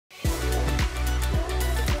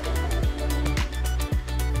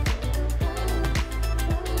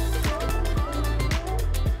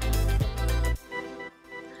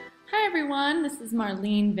everyone. This is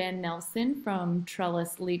Marlene Van Nelson from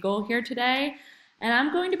Trellis Legal here today, and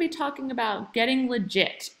I'm going to be talking about getting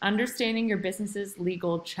legit, understanding your business's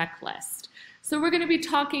legal checklist. So we're going to be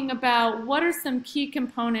talking about what are some key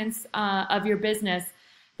components of your business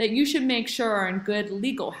that you should make sure are in good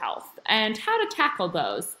legal health and how to tackle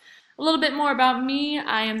those. A little bit more about me.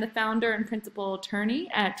 I am the founder and principal attorney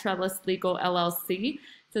at Trellis Legal LLC.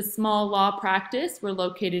 It's a small law practice. We're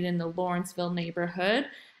located in the Lawrenceville neighborhood,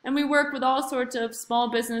 and we work with all sorts of small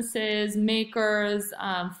businesses, makers,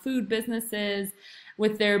 food businesses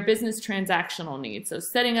with their business transactional needs. So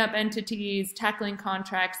setting up entities, tackling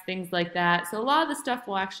contracts, things like that. So a lot of the stuff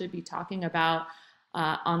we'll actually be talking about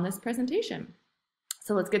on this presentation.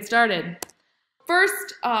 So let's get started.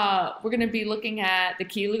 First, we're going to be looking at the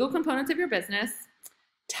key legal components of your business,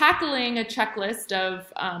 tackling a checklist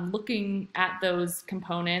of looking at those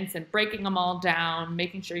components and breaking them all down,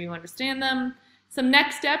 making sure you understand them, some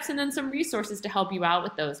next steps, and then some resources to help you out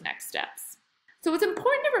with those next steps. So what's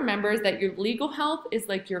important to remember is that your legal health is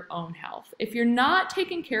like your own health. If you're not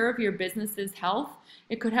taking care of your business's health,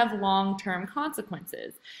 it could have long-term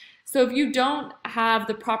consequences. So if you don't have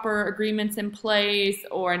the proper agreements in place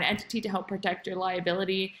or an entity to help protect your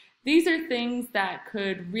liability, these are things that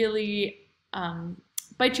could really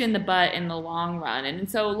bite you in the butt in the long run.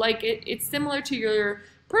 And so like it's similar to your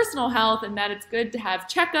personal health in that it's good to have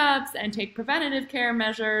checkups and take preventative care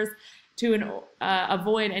measures to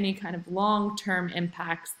avoid any kind of long-term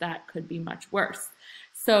impacts that could be much worse.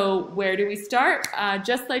 So where do we start?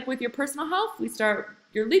 Just like with your personal health, we start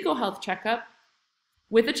your legal health checkup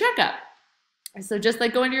with a checkup. So just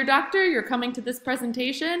like going to your doctor, you're coming to this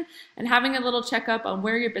presentation and having a little checkup on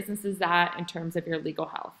where your business is at in terms of your legal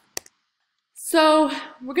health. So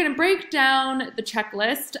we're going to break down the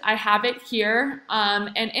checklist. I have it here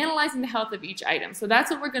and analyzing the health of each item. So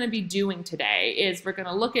that's what we're going to be doing today is we're going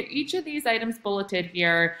to look at each of these items bulleted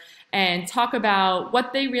here and talk about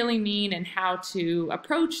what they really mean and how to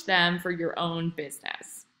approach them for your own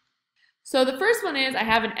business. So the first one is I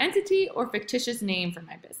have an entity or fictitious name for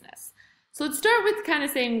my business. So let's start with kind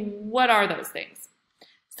of saying what are those things?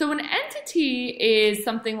 So an entity is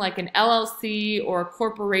something like an LLC or a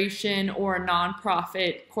corporation or a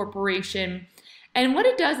nonprofit corporation. And what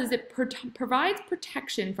it does is it provides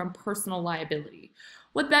protection from personal liability.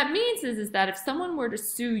 What that means is that if someone were to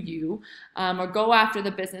sue you or go after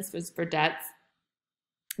the business for debts,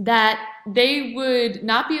 that they would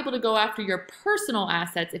not be able to go after your personal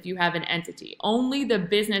assets if you have an entity. Only the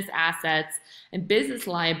business assets and business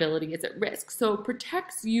liability is at risk. So it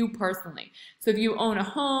protects you personally. So if you own a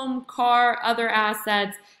home, car, other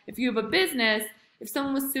assets, if you have a business, if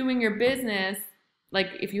someone was suing your business, like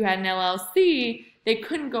if you had an LLC, they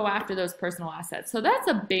couldn't go after those personal assets. So that's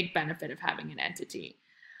a big benefit of having an entity.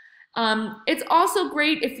 It's also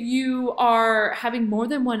great if you are having more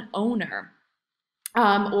than one owner.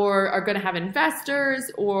 Or are going to have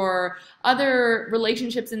investors or other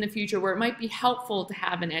relationships in the future where it might be helpful to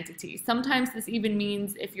have an entity. Sometimes this even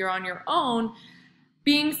means if you're on your own,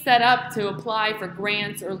 being set up to apply for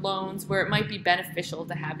grants or loans where it might be beneficial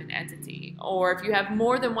to have an entity. Or if you have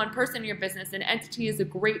more than one person in your business, an entity is a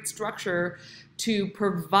great structure to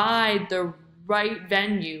provide the right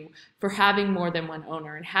venue for having more than one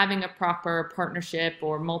owner and having a proper partnership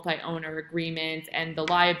or multi-owner agreement, and the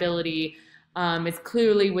liability is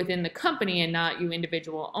clearly within the company and not you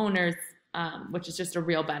individual owners, which is just a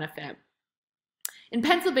real benefit. In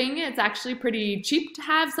Pennsylvania, it's actually pretty cheap to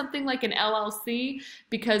have something like an LLC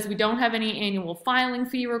because we don't have any annual filing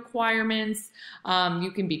fee requirements.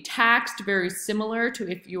 You can be taxed very similar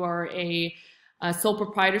to if you are a sole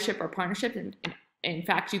proprietorship or partnership. And in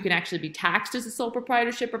fact, you can actually be taxed as a sole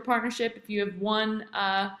proprietorship or partnership if you have one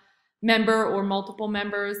member or multiple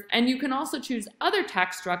members. And you can also choose other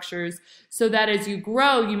tax structures so that as you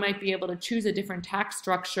grow, you might be able to choose a different tax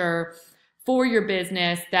structure for your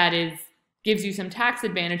business that gives you some tax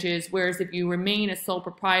advantages. Whereas if you remain a sole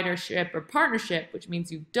proprietorship or partnership, which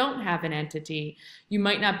means you don't have an entity, you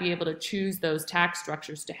might not be able to choose those tax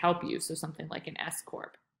structures to help you. So something like an S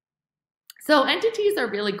Corp. So entities are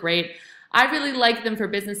really great. I really like them for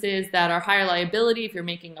businesses that are higher liability. If you're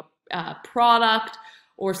making a product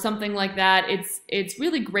or something like that, it's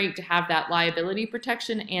really great to have that liability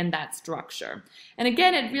protection and that structure. And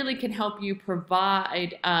again, it really can help you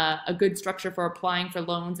provide a good structure for applying for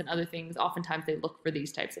loans and other things. Oftentimes they look for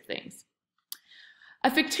these types of things.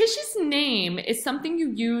 A fictitious name is something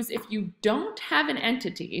you use if you don't have an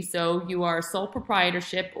entity, so you are a sole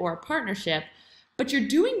proprietorship or a partnership, but you're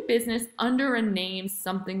doing business under a name,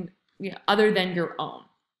 something other than your own.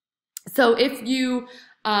 So if you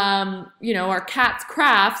are Cat's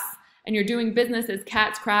Crafts and you're doing business as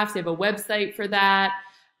Cat's Crafts, you have a website for that,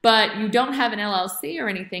 but you don't have an LLC or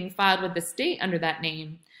anything filed with the state under that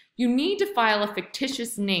name, you need to file a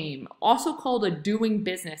fictitious name, also called a doing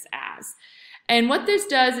business as. And what this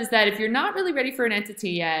does is that if you're not really ready for an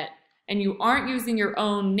entity yet, and you aren't using your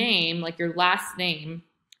own name, like your last name,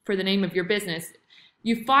 for the name of your business,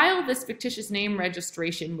 you file this fictitious name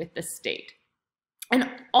registration with the state. And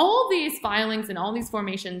all these filings and all these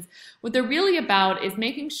formations, what they're really about is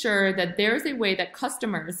making sure that there's a way that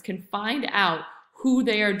customers can find out who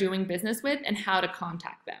they are doing business with and how to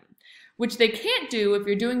contact them, which they can't do if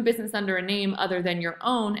you're doing business under a name other than your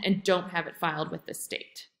own and don't have it filed with the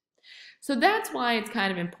state. So that's why it's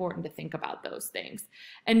kind of important to think about those things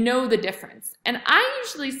and know the difference. And I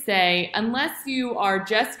usually say, unless you are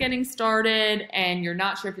just getting started and you're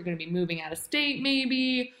not sure if you're going to be moving out of state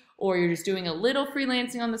maybe, or you're just doing a little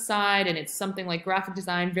freelancing on the side and it's something like graphic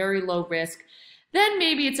design, very low risk, then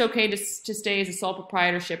maybe it's okay to stay as a sole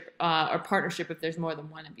proprietorship or partnership if there's more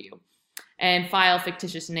than one of you and file a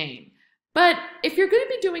fictitious name. But if you're going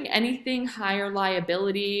to be doing anything higher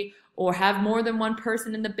liability or have more than one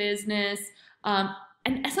person in the business, and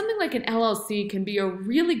something like an LLC can be a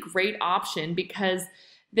really great option because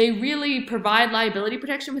they really provide liability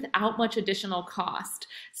protection without much additional cost.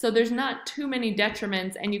 So there's not too many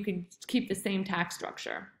detriments and you can keep the same tax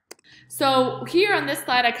structure. So here on this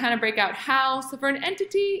slide, I kind of break out how. So for an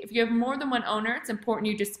entity, if you have more than one owner, it's important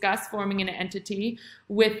you discuss forming an entity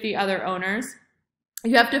with the other owners.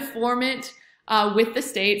 You have to form it with the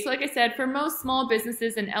state. So like I said, for most small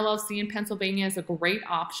businesses, an LLC in Pennsylvania is a great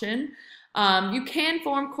option. You can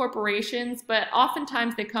form corporations, but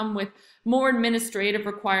oftentimes they come with more administrative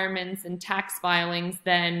requirements and tax filings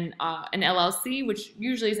than an LLC, which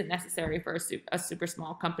usually isn't necessary for a super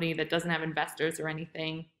small company that doesn't have investors or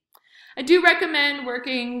anything. I do recommend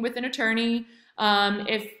working with an attorney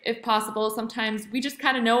if possible. Sometimes we just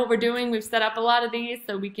kind of know what we're doing. We've set up a lot of these,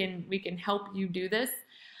 so we can help you do this.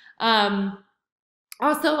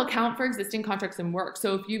 Also account for existing contracts and work.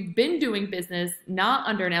 So if you've been doing business not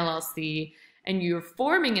under an LLC and you're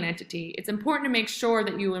forming an entity, it's important to make sure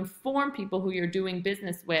that you inform people who you're doing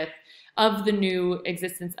business with of the new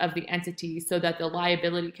existence of the entity so that the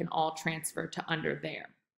liability can all transfer to under there.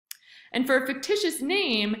 And for a fictitious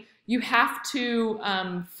name, you have to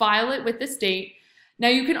file it with the state. Now,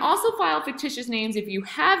 you can also file fictitious names if you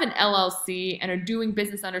have an LLC and are doing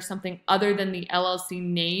business under something other than the LLC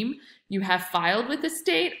name you have filed with the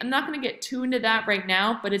state. I'm not going to get too into that right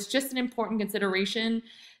now, but it's just an important consideration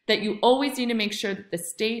that you always need to make sure that the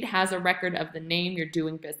state has a record of the name you're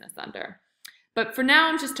doing business under. But for now,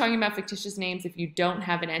 I'm just talking about fictitious names if you don't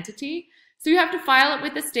have an entity. So you have to file it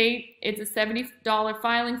with the state. It's a $70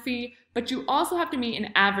 filing fee, but you also have to meet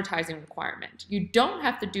an advertising requirement. You don't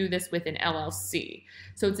have to do this with an LLC.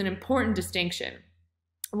 So it's an important distinction.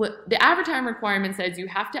 What the advertising requirement says, you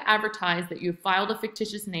have to advertise that you filed a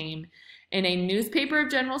fictitious name in a newspaper of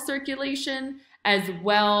general circulation as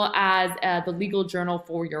well as the legal journal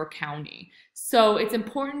for your county. So it's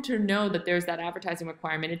important to know that there's that advertising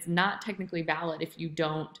requirement. It's not technically valid if you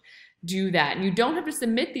don't do that. And you don't have to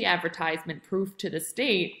submit the advertisement proof to the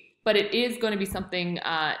state, but it is going to be something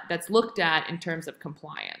that's looked at in terms of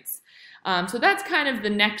compliance. So that's kind of the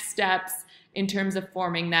next steps in terms of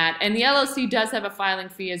forming that. And the LLC does have a filing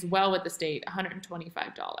fee as well with the state,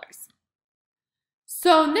 $125.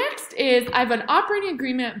 So next is I have an operating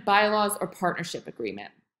agreement, bylaws, or partnership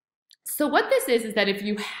agreement. So what this is that if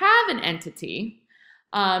you have an entity,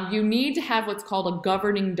 you need to have what's called a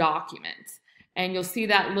governing document. And you'll see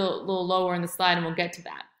that little lower in the slide, and we'll get to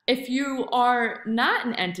that. If you are not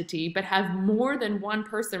an entity but have more than one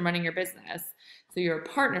person running your business, so you're a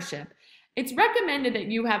partnership, it's recommended that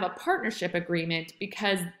you have a partnership agreement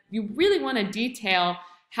because you really want to detail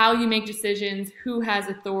how you make decisions, who has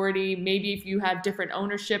authority, maybe if you have different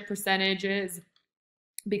ownership percentages,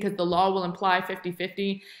 because the law will imply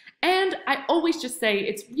 50-50. And I always just say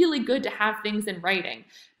it's really good to have things in writing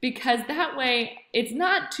because that way it's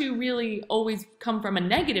not to really always come from a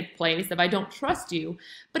negative place of I don't trust you,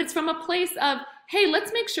 but it's from a place of, hey,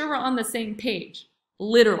 let's make sure we're on the same page,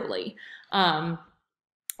 literally.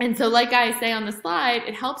 And so like I say on the slide,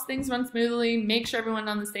 it helps things run smoothly, make sure everyone's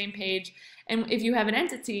on the same page. And if you have an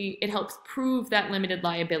entity, it helps prove that limited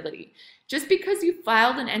liability. Just because you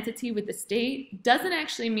filed an entity with the state doesn't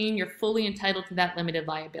actually mean you're fully entitled to that limited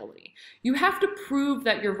liability. You have to prove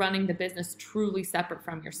that you're running the business truly separate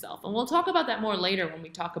from yourself. And we'll talk about that more later when we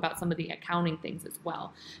talk about some of the accounting things as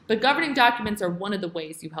well. But governing documents are one of the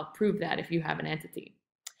ways you help prove that if you have an entity.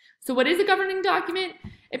 So what is a governing document?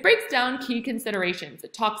 It breaks down key considerations.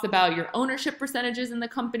 It talks about your ownership percentages in the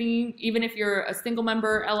company. Even if you're a single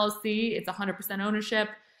member LLC, it's 100% ownership.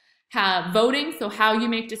 Have voting, so how you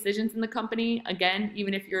make decisions in the company, again,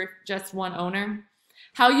 even if you're just one owner.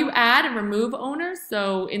 How you add and remove owners,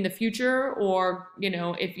 so in the future, or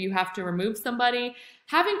if you have to remove somebody,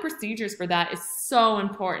 having procedures for that is so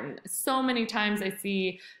important. So many times I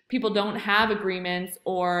see people don't have agreements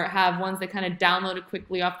or have ones that kind of downloaded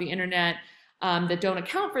quickly off the internet that don't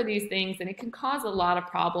account for these things, and it can cause a lot of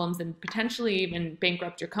problems and potentially even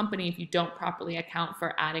bankrupt your company if you don't properly account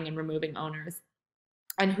for adding and removing owners.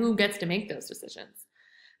 And who gets to make those decisions.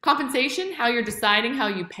 Compensation, how you're deciding how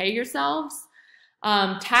you pay yourselves.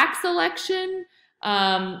 Tax election.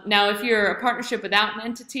 Now, if you're a partnership without an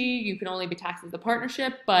entity, you can only be taxed as a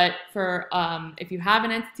partnership. But for if you have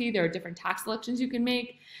an entity, there are different tax elections you can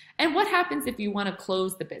make. And what happens if you want to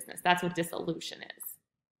close the business? That's what dissolution is.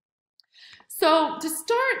 So to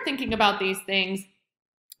start thinking about these things,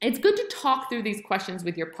 it's good to talk through these questions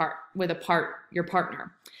with your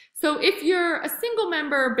partner. So if you're a single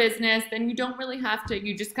member business, then you don't really have to,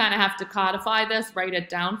 you just kind of have to codify this, write it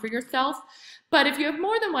down for yourself. But if you have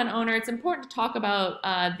more than one owner, it's important to talk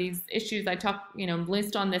about these issues I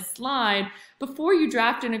list on this slide before you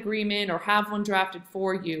draft an agreement or have one drafted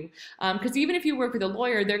for you. Because even if you work with a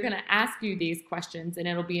lawyer, they're going to ask you these questions, and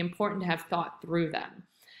it'll be important to have thought through them.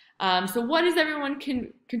 So what is everyone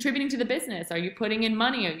contributing to the business? Are you putting in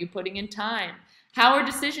money? Are you putting in time? How are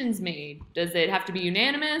decisions made? Does it have to be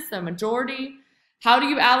unanimous, a majority? How do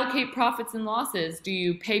you allocate profits and losses? Do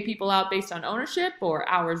you pay people out based on ownership or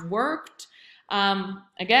hours worked?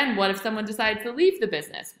 Again, what if someone decides to leave the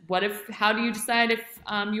business? How do you decide if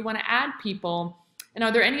you want to add people? And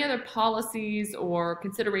are there any other policies or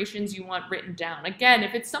considerations you want written down? Again,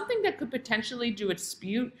 if it's something that could potentially do a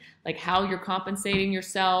dispute, like how you're compensating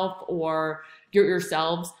yourself or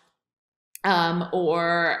yourselves,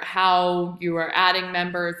 or how you are adding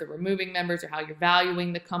members or removing members, or how you're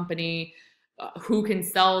valuing the company, who can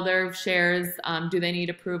sell their shares, do they need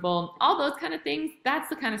approval, all those kind of things, that's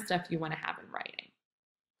the kind of stuff you want to have in writing.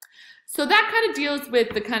 So that kind of deals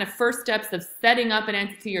with the kind of first steps of setting up an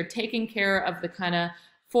entity or taking care of the kind of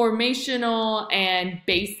formational and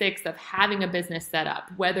basics of having a business set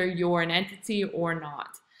up, whether you're an entity or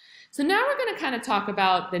not. So now we're going to kind of talk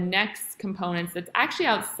about the next components that's actually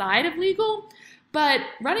outside of legal, but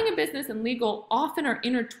running a business and legal often are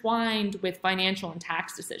intertwined with financial and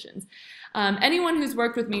tax decisions. Anyone who's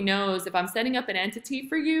worked with me knows if I'm setting up an entity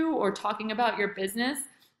for you or talking about your business,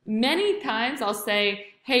 many times I'll say,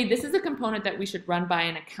 hey, this is a component that we should run by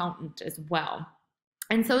an accountant as well.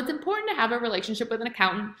 And so it's important to have a relationship with an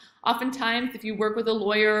accountant. Oftentimes, if you work with a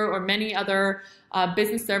lawyer or many other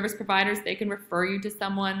business service providers, they can refer you to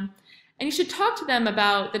someone. And you should talk to them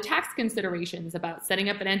about the tax considerations, about setting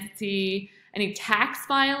up an entity, any tax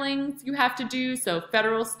filings you have to do. So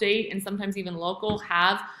federal, state, and sometimes even local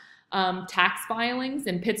have tax filings.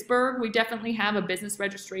 In Pittsburgh, we definitely have a business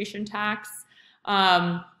registration tax.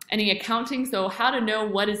 Any accounting, so how to know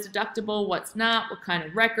what is deductible, what's not, what kind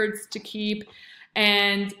of records to keep.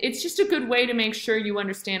 And it's just a good way to make sure you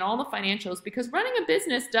understand all the financials, because running a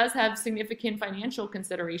business does have significant financial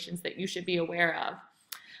considerations that you should be aware of.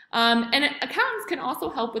 And accountants can also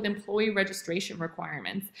help with employee registration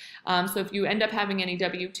requirements. So if you end up having any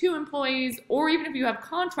W-2 employees, or even if you have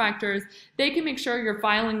contractors, they can make sure you're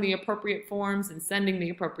filing the appropriate forms and sending the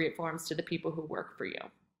appropriate forms to the people who work for you.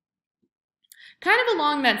 Kind of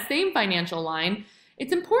along that same financial line,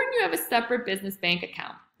 it's important you have a separate business bank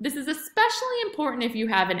account. This is especially important if you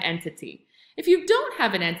have an entity. If you don't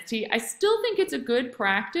have an entity, I still think it's a good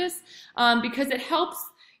practice because it helps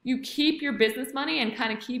you keep your business money and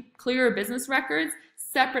kind of keep clear business records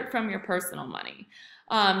separate from your personal money.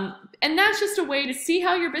 And that's just a way to see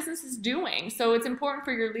how your business is doing. So it's important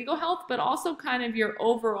for your legal health, but also kind of your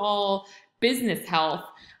overall business health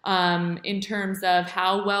in terms of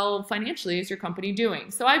how well financially is your company doing.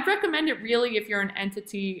 So I'd recommend it really if you're an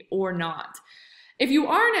entity or not. If you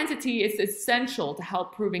are an entity, it's essential to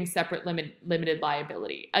help proving separate limited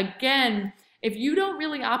liability. Again, if you don't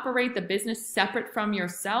really operate the business separate from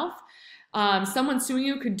yourself, someone suing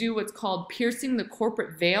you could do what's called piercing the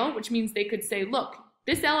corporate veil, which means they could say, look,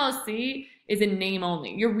 this LLC is in name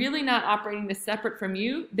only. You're really not operating this separate from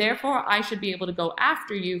you. Therefore, I should be able to go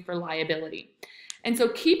after you for liability. And so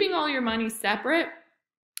keeping all your money separate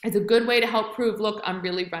is a good way to help prove, look, I'm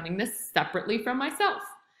really running this separately from myself.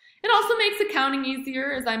 It also makes accounting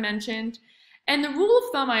easier, as I mentioned. And the rule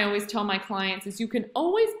of thumb I always tell my clients is you can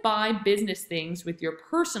always buy business things with your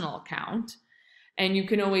personal account, and you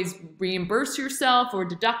can always reimburse yourself or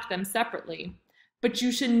deduct them separately. but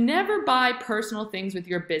you should never buy personal things with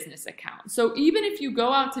your business account. So even if you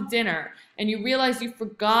go out to dinner and you realize you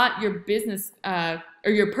forgot your business or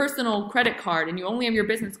your personal credit card and you only have your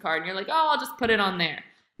business card and you're like, oh, I'll just put it on there.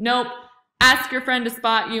 Nope. Ask your friend to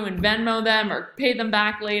spot you and Venmo them or pay them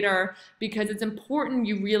back later, because it's important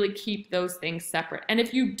you really keep those things separate. And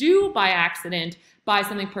if you do by accident buy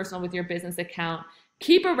something personal with your business account,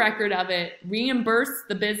 keep a record of it, reimburse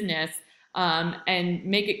the business, and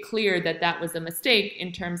make it clear that that was a mistake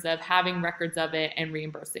in terms of having records of it and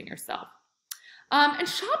reimbursing yourself. And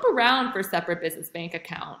shop around for separate business bank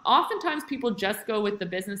account. Oftentimes people just go with the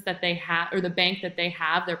business that they have or the bank that they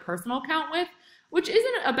have their personal account with, which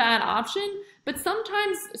isn't a bad option, but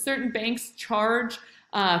sometimes certain banks charge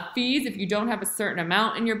fees if you don't have a certain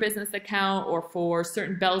amount in your business account or for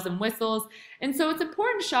certain bells and whistles. And so it's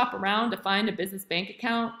important to shop around to find a business bank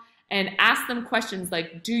account and ask them questions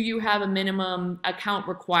like, do you have a minimum account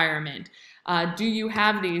requirement? Do you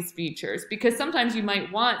have these features? Because sometimes you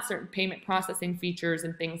might want certain payment processing features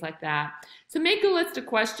and things like that. So make a list of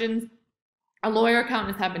questions. A lawyer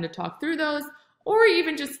accountant is happy to talk through those, or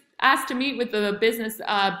even just ask to meet with the business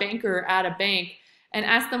banker at a bank and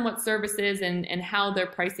ask them what services and how their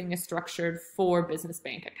pricing is structured for business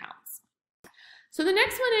bank accounts. So the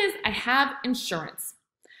next one is I have insurance.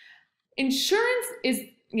 Insurance is,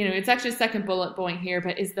 it's actually a second bullet point here,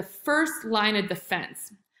 but is the first line of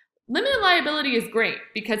defense. Limited liability is great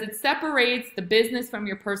because it separates the business from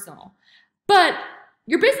your personal, but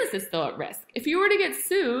your business is still at risk. If you were to get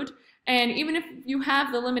sued, and even if you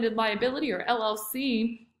have the limited liability or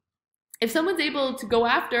LLC, if someone's able to go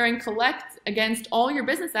after and collect against all your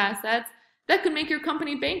business assets, that could make your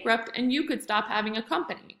company bankrupt and you could stop having a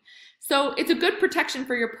company. So it's a good protection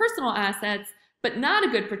for your personal assets, but not a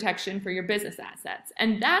good protection for your business assets.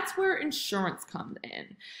 And that's where insurance comes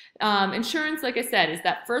in. Insurance, like I said, is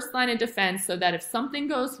that first line of defense so that if something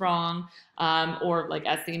goes wrong, or like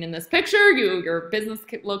as seen in this picture, your business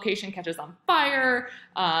location catches on fire,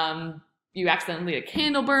 you accidentally leave a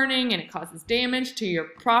candle burning and it causes damage to your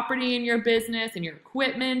property and your business and your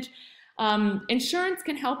equipment. Insurance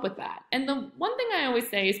can help with that. And the one thing I always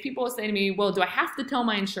say is people will say to me, well, do I have to tell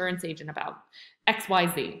my insurance agent about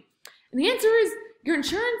XYZ? And the answer is your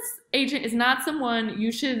insurance agent is not someone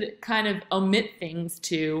you should kind of omit things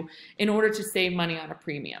to in order to save money on a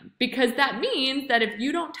premium, because that means that if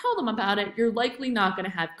you don't tell them about it, you're likely not going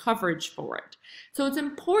to have coverage for it. So it's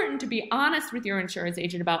important to be honest with your insurance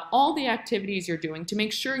agent about all the activities you're doing to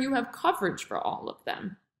make sure you have coverage for all of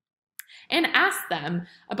them. And ask them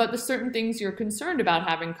about the certain things you're concerned about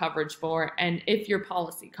having coverage for and if your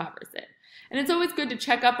policy covers it. And it's always good to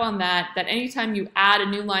check up on that anytime you add a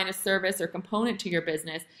new line of service or component to your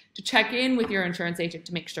business, to check in with your insurance agent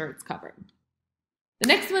to make sure it's covered. The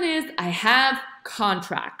next one is I have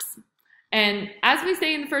contracts. And as we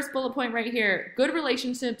say in the first bullet point right here, good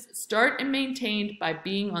relationships start and maintained by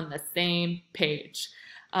being on the same page.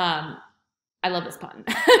 I love this pun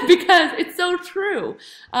because it's so true.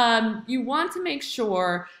 You want to make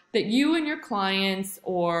sure that you and your clients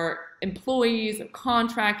or employees or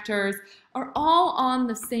contractors are all on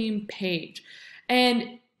the same page.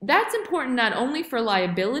 And that's important not only for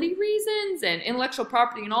liability reasons and intellectual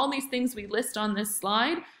property and all these things we list on this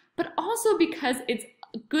slide, but also because it's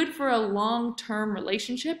good for a long-term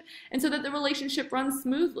relationship and so that the relationship runs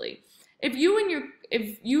smoothly. If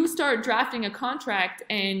you start drafting a contract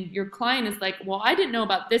and your client is like, well, I didn't know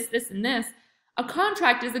about this, this, and this, a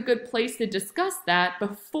contract is a good place to discuss that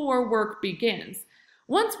before work begins.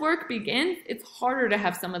 Once work begins, it's harder to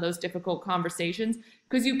have some of those difficult conversations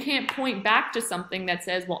because you can't point back to something that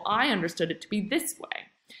says, well, I understood it to be this way.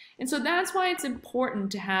 And so that's why it's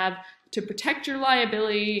important to protect your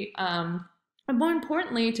liability, and more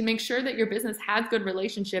importantly, to make sure that your business has good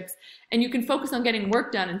relationships and you can focus on getting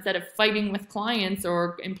work done instead of fighting with clients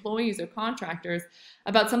or employees or contractors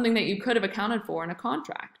about something that you could have accounted for in a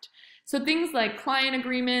contract. So things like client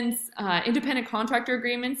agreements, independent contractor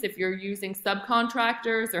agreements if you're using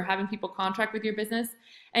subcontractors or having people contract with your business,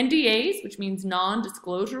 NDAs, which means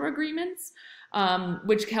non-disclosure agreements,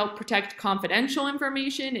 which help protect confidential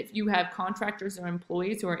information if you have contractors or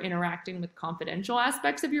employees who are interacting with confidential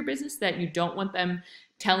aspects of your business that you don't want them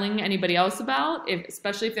telling anybody else about,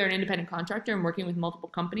 especially if they're an independent contractor and working with multiple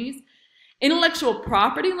companies. Intellectual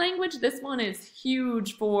property language, this one is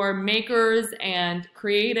huge for makers and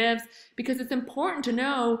creatives because it's important to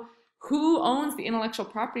know who owns the intellectual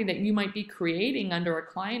property that you might be creating under a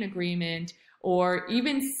client agreement, or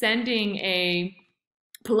even sending a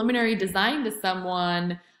preliminary design to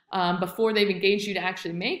someone before they've engaged you to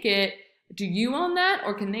actually make it. Do you own that,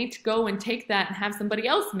 or can they go and take that and have somebody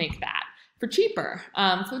else make that for cheaper.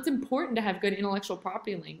 So it's important to have good intellectual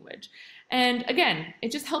property language. And again,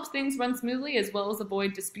 it just helps things run smoothly as well as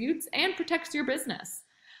avoid disputes and protects your business.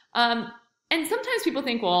 And sometimes people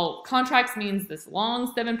think, well, contracts means this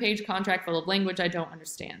long 7-page contract full of language I don't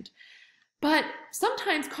understand. But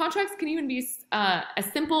sometimes contracts can even be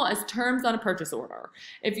as simple as terms on a purchase order.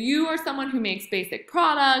 If you are someone who makes basic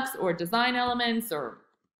products or design elements, or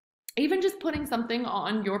even just putting something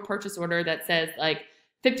on your purchase order that says like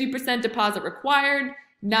 50% deposit required,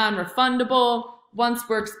 non-refundable once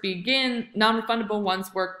work begins,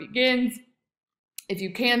 if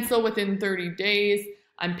you cancel within 30 days,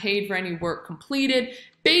 I'm paid for any work completed.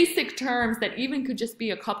 Basic terms that even could just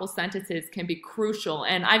be a couple sentences can be crucial.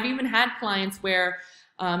 And I've even had clients where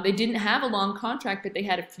they didn't have a long contract, but they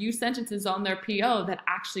had a few sentences on their PO that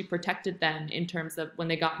actually protected them in terms of when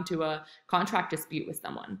they got into a contract dispute with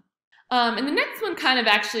someone. And the next one kind of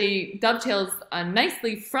actually dovetails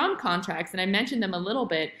nicely from contracts, and I mentioned them a little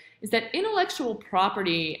bit, is that intellectual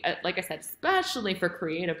property, like I said, especially for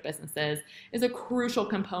creative businesses, is a crucial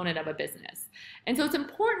component of a business. And so it's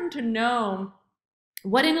important to know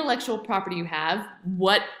what intellectual property you have,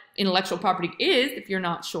 what intellectual property is if you're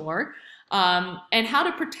not sure, and how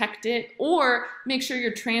to protect it or make sure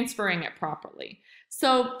you're transferring it properly.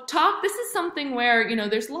 So this is something where,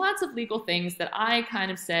 there's lots of legal things that I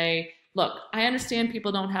kind of say, look, I understand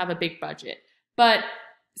people don't have a big budget, but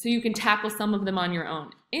so you can tackle some of them on your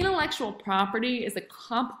own. Intellectual property is a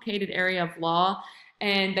complicated area of law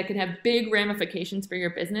and that can have big ramifications for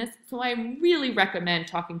your business. So I really recommend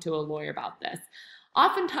talking to a lawyer about this.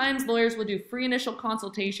 Oftentimes lawyers will do free initial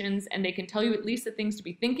consultations and they can tell you at least the things to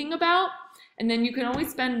be thinking about. And then you can always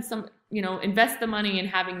spend invest the money in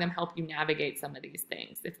having them help you navigate some of these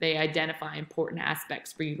things if they identify important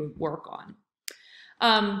aspects for you to work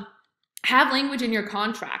on. Have language in your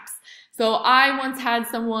contracts. So I once had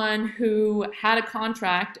someone who had a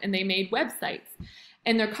contract and they made websites.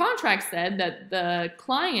 And their contract said that the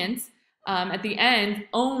client at the end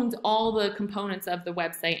owned all the components of the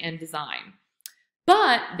website and design.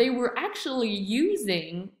 But they were actually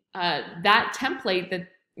using that template that,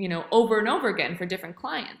 over and over again for different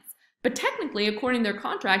clients. But technically, according to their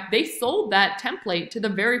contract, they sold that template to the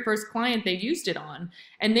very first client they used it on.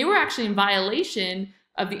 And they were actually in violation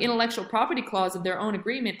of the intellectual property clause of their own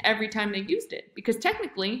agreement every time they used it, because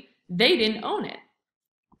technically they didn't own it.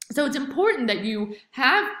 So it's important that you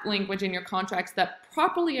have language in your contracts that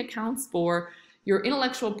properly accounts for your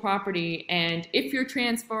intellectual property, and if you're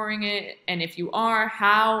transferring it, and if you are,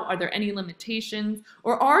 how, are there any limitations,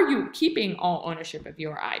 or are you keeping all ownership of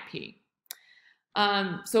your IP?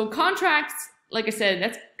 So contracts, like I said,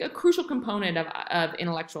 that's a crucial component of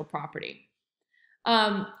intellectual property.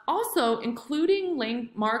 Also, including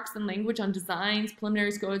marks and language on designs,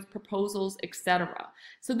 preliminary scopes, proposals, etc.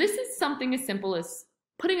 So this is something as simple as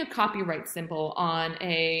putting a copyright symbol on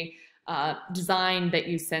a design that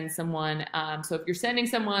you send someone. So if you're sending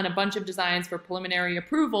someone a bunch of designs for preliminary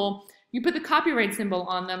approval, you put the copyright symbol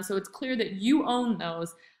on them so it's clear that you own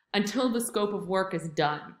those until the scope of work is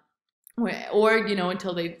done, or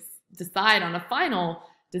until they decide on a final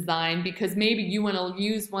design, because maybe you want to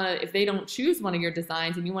use if they don't choose one of your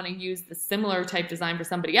designs and you want to use the similar type design for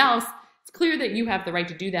somebody else, it's clear that you have the right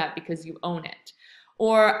to do that because you own it.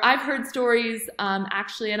 Or I've heard stories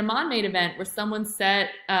actually at a MonMade event where someone sent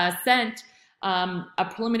a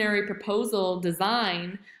preliminary proposal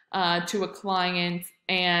design to a client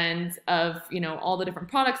and of all the different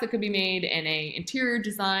products that could be made and a interior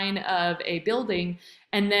design of a building,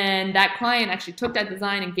 and then that client actually took that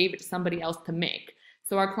design and gave it to somebody else to make.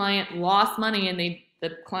 So our client lost money, and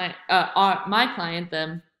my client,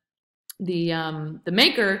 the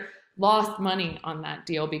maker, lost money on that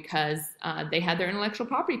deal because they had their intellectual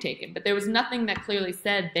property taken, but there was nothing that clearly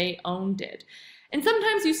said they owned it. And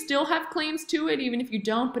sometimes you still have claims to it, even if you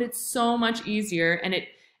don't, but it's so much easier, and it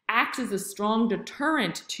acts as a strong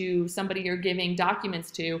deterrent to somebody you're giving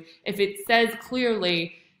documents to if it says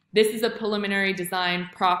clearly, this is a preliminary design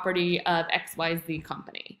property of XYZ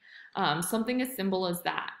company. Something as simple as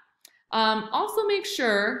that. Also make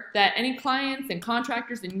sure that any clients and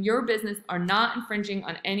contractors in your business are not infringing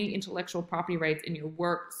on any intellectual property rights in your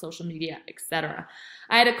work, social media, etc.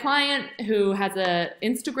 I had a client who has an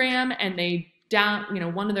Instagram, and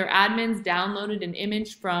one of their admins downloaded an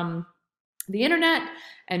image from the internet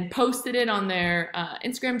and posted it on their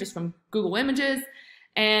Instagram just from Google Images,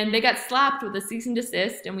 and they got slapped with a cease and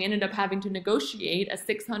desist, and we ended up having to negotiate a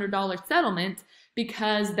 $600 settlement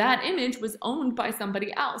because that image was owned by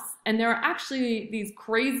somebody else. And there are actually these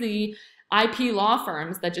crazy IP law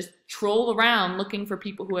firms that just troll around looking for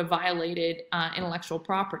people who have violated intellectual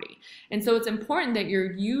property. And so it's important that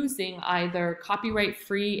you're using either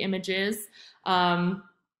copyright-free images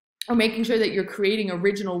or making sure that you're creating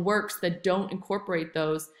original works that don't incorporate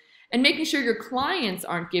those, and making sure your clients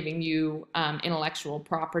aren't giving you intellectual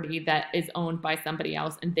property that is owned by somebody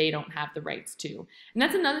else and they don't have the rights to. And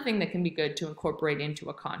that's another thing that can be good to incorporate into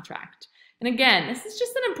a contract. And again, this is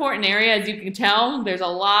just an important area. As you can tell, there's a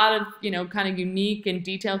lot of, kind of unique and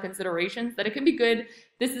detailed considerations that it can be good.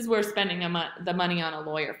 This is where spending the money on a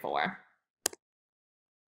lawyer for.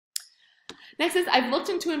 Next is, I've looked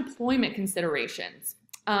into employment considerations.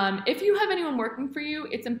 If you have anyone working for you,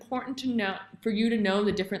 it's important for you to know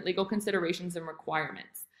the different legal considerations and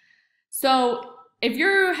requirements. So if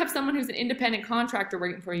you have someone who's an independent contractor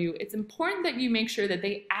working for you, it's important that you make sure that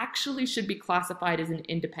they actually should be classified as an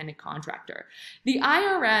independent contractor. The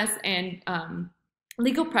IRS and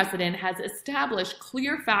legal precedent has established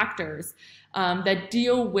clear factors that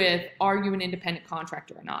deal with, are you an independent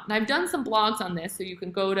contractor or not? And I've done some blogs on this, so you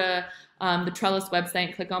can go to the Trellis website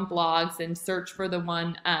and click on blogs and search for the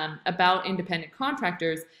one about independent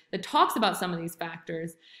contractors that talks about some of these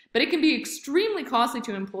factors. But it can be extremely costly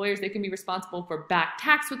to employers. They can be responsible for back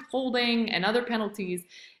tax withholding and other penalties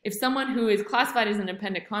if someone who is classified as an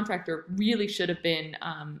independent contractor really should have been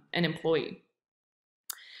an employee.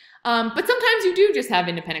 But sometimes you do just have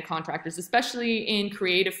independent contractors, especially in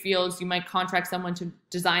creative fields. You might contract someone to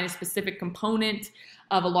design a specific component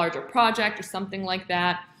of a larger project or something like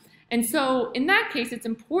that. And so in that case, it's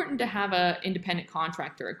important to have an independent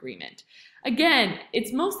contractor agreement. Again,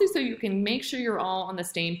 it's mostly so you can make sure you're all on the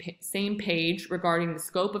same page regarding the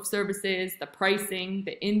scope of services, the pricing,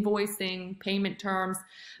 the invoicing, payment terms,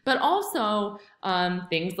 but also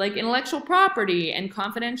things like intellectual property and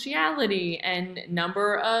confidentiality and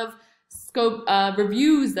number of scope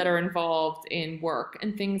reviews that are involved in work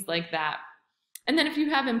and things like that. And then if you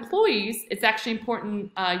have employees, it's actually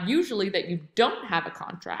important usually that you don't have a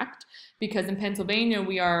contract, because in Pennsylvania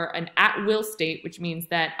we are an at-will state, which means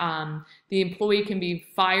that the employee can be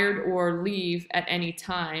fired or leave at any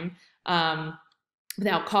time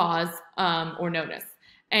without cause or notice.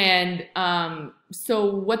 And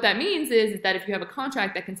so what that means is that if you have a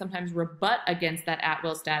contract, that can sometimes rebut against that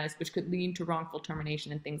at-will status, which could lead to wrongful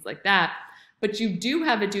termination and things like that. But you do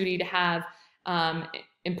have a duty to have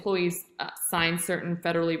employees sign certain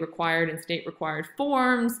federally required and state required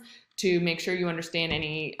forms to make sure you understand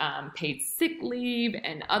any paid sick leave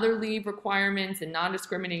and other leave requirements and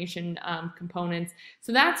non-discrimination components.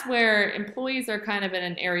 So that's where employees are kind of in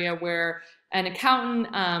an area where an accountant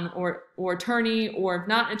or attorney, or if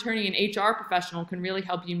not an attorney, an HR professional can really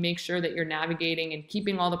help you make sure that you're navigating and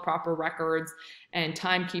keeping all the proper records and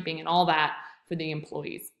timekeeping and all that for the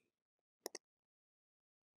employees.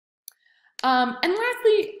 And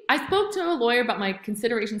lastly, I spoke to a lawyer about my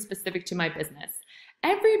considerations specific to my business.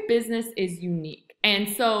 Every business is unique. And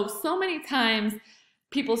so many times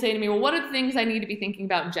people say to me, well, what are the things I need to be thinking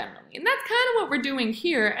about generally? And that's kind of what we're doing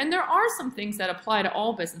here. And there are some things that apply to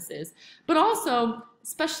all businesses, but also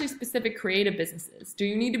especially specific creative businesses. Do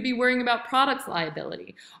you need to be worrying about products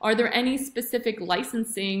liability? Are there any specific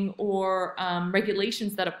licensing or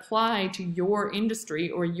regulations that apply to your industry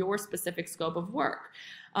or your specific scope of work?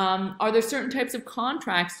 Are there certain types of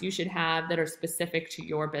contracts you should have that are specific to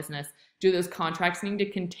your business? Do those contracts need to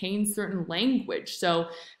contain certain language? So,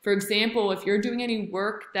 for example, if you're doing any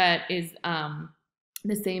work that is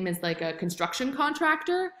the same as like a construction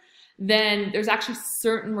contractor, then there's actually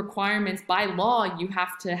certain requirements by law you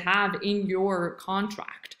have to have in your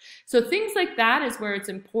contract. So things like that is where it's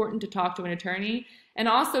important to talk to an attorney. And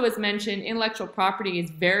also, as mentioned, intellectual property is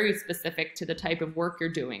very specific to the type of work you're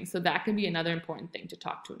doing. So that can be another important thing to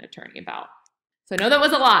talk to an attorney about. So I know that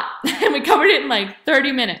was a lot, and we covered it in like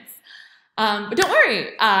 30 minutes. But don't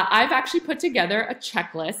worry, I've actually put together a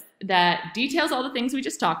checklist that details all the things we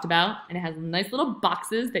just talked about, and it has nice little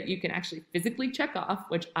boxes that you can actually physically check off,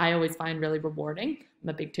 which I always find really rewarding. I'm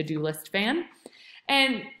a big to-do list fan.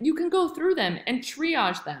 And you can go through them and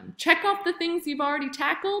triage them. Check off the things you've already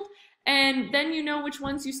tackled, and then you know which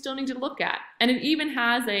ones you still need to look at. And it even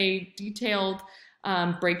has a detailed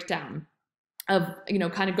breakdown of,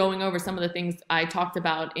 kind of going over some of the things I talked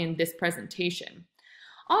about in this presentation.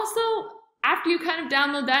 Also, after you kind of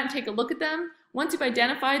download that and take a look at them, once you've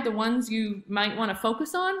identified the ones you might want to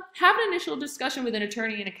focus on, have an initial discussion with an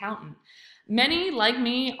attorney and accountant. Many, like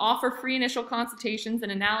me, offer free initial consultations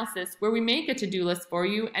and analysis where we make a to-do list for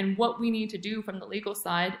you and what we need to do from the legal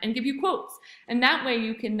side and give you quotes. And that way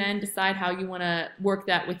you can then decide how you want to work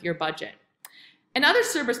that with your budget. And other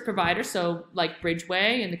service providers, so like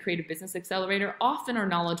Bridgeway and the Creative Business Accelerator, often are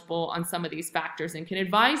knowledgeable on some of these factors and can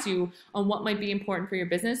advise you on what might be important for your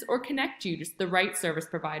business or connect you to the right service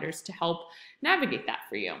providers to help navigate that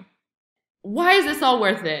for you. Why is this all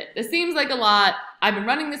worth it? This seems like a lot. I've been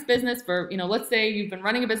running this business for, let's say you've been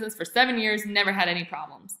running a business for 7 years and never had any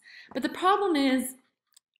problems. But the problem is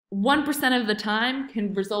 1% of the time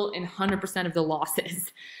can result in 100% of the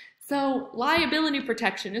losses. So liability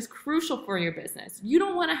protection is crucial for your business. You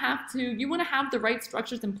don't want to have to, you want to have the right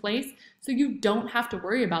structures in place so you don't have to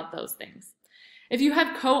worry about those things. If you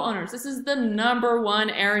have co-owners, this is the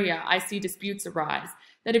 #1 area I see disputes arise.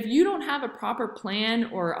 That if you don't have a proper plan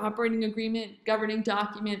or operating agreement, governing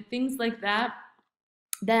document, things like that,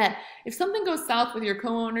 that if something goes south with your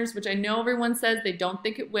co-owners, which I know everyone says they don't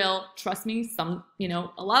think it will, trust me,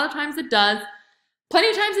 a lot of times it does, plenty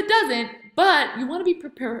of times it doesn't, but you want to be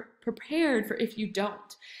prepared for if you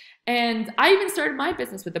don't. And I even started my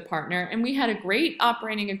business with a partner, and we had a great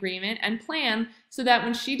operating agreement and plan so that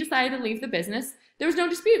when she decided to leave the business, there was no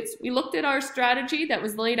disputes. We looked at our strategy that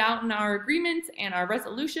was laid out in our agreements and our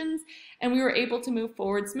resolutions, and we were able to move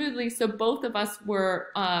forward smoothly. So both of us were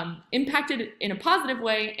impacted in a positive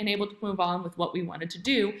way and able to move on with what we wanted to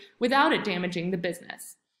do without it damaging the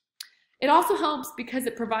business. It also helps because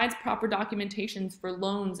it provides proper documentations for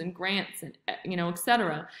loans and grants and, et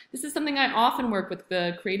cetera. This is something I often work with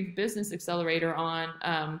the Creative Business Accelerator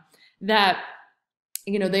on, that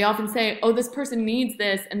they often say, oh, this person needs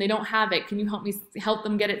this and they don't have it. Can you help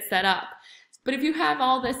them get it set up? But if you have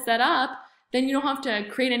all this set up, then you don't have to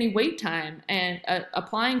create any wait time and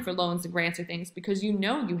applying for loans and grants or things because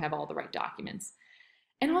you have all the right documents.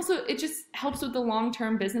 And also, it just helps with the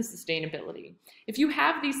long-term business sustainability. If you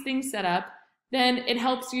have these things set up, then it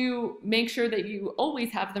helps you make sure that you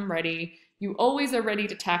always have them ready. You always are ready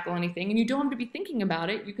to tackle anything, and you don't have to be thinking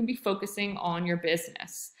about it. You can be focusing on your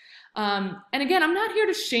business. And again, I'm not here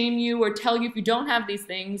to shame you or tell you if you don't have these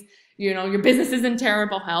things, your business is in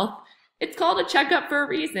terrible health. It's called a checkup for a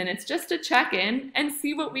reason. It's just to check in and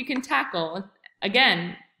see what we can tackle.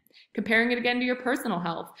 Again, comparing it again to your personal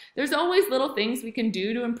health. There's always little things we can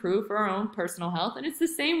do to improve for our own personal health, and it's the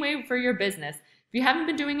same way for your business. If you haven't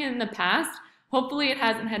been doing it in the past, hopefully it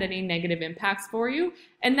hasn't had any negative impacts for you,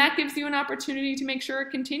 and that gives you an opportunity to make sure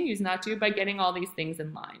it continues not to by getting all these things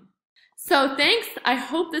in line. So thanks. I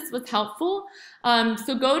hope this was helpful.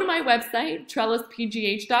 So go to my website,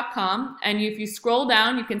 trellispgh.com, and if you scroll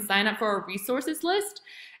down, you can sign up for our resources list.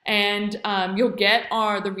 And you'll get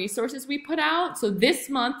the resources we put out. So this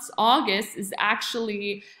month's August is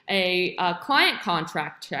actually a client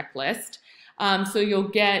contract checklist. So you'll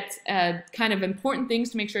get kind of important things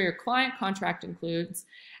to make sure your client contract includes.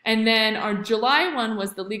 And then our July one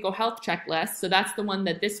was the legal health checklist. So that's the one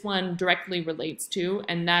that this one directly relates to.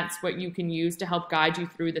 And that's what you can use to help guide you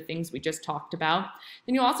through the things we just talked about.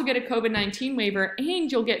 Then you'll also get a COVID-19 waiver,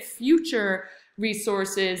 and you'll get future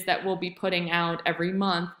resources that we'll be putting out every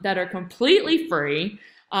month that are completely free,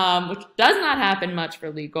 which does not happen much for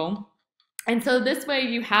legal. And so this way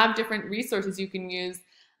you have different resources you can use.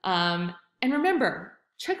 And remember,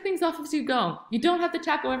 check things off as you go. You don't have to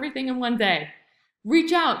tackle everything in one day.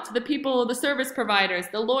 Reach out to the people, the service providers,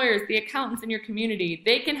 the lawyers, the accountants in your community.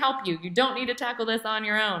 They can help you. You don't need to tackle this on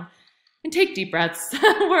your own. And take deep breaths.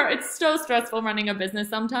 It's so stressful running a business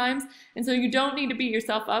sometimes. And so you don't need to beat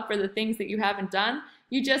yourself up for the things that you haven't done.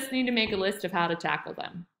 You just need to make a list of how to tackle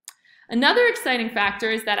them. Another exciting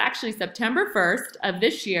factor is that actually September 1st of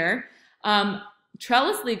this year,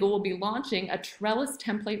 Trellis Legal will be launching a Trellis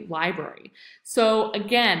template library. So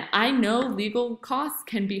again, I know legal costs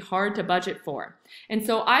can be hard to budget for. And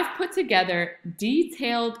so I've put together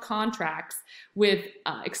detailed contracts with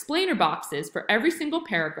explainer boxes for every single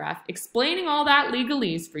paragraph, explaining all that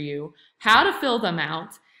legalese for you, how to fill them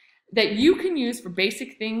out, that you can use for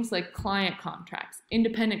basic things like client contracts,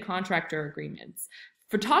 independent contractor agreements,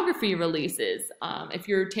 photography releases, if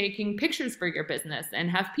you're taking pictures for your business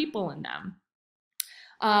and have people in them.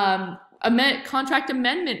 Contract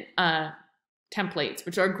amendment templates,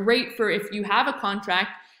 which are great for if you have a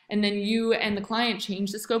contract and then you and the client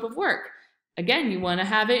change the scope of work. Again, you want to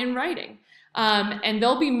have it in writing. And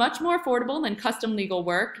they'll be much more affordable than custom legal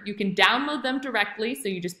work. You can download them directly, so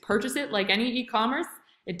you just purchase it like any e-commerce.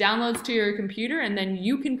 It downloads to your computer, and then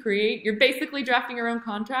you can you're basically drafting your own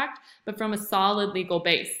contract, but from a solid legal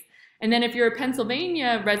base. And then if you're a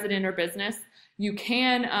Pennsylvania resident or business, you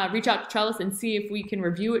can reach out to Trellis and see if we can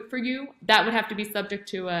review it for you. That would have to be subject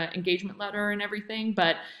to an engagement letter and everything,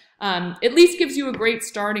 but at least gives you a great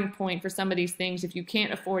starting point for some of these things if you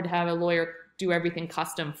can't afford to have a lawyer do everything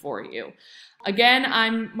custom for you. Again,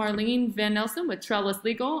 I'm Marlene Van Nelson with Trellis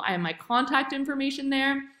Legal. I have my contact information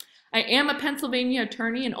there. I am a Pennsylvania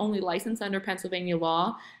attorney and only licensed under Pennsylvania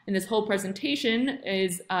law. And this whole presentation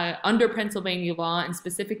is under Pennsylvania law and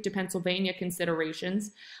specific to Pennsylvania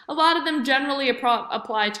considerations. A lot of them generally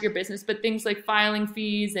apply to your business, but things like filing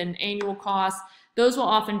fees and annual costs, those will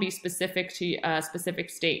often be specific to a specific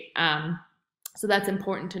state. So that's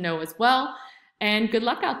important to know as well. And good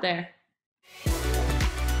luck out there.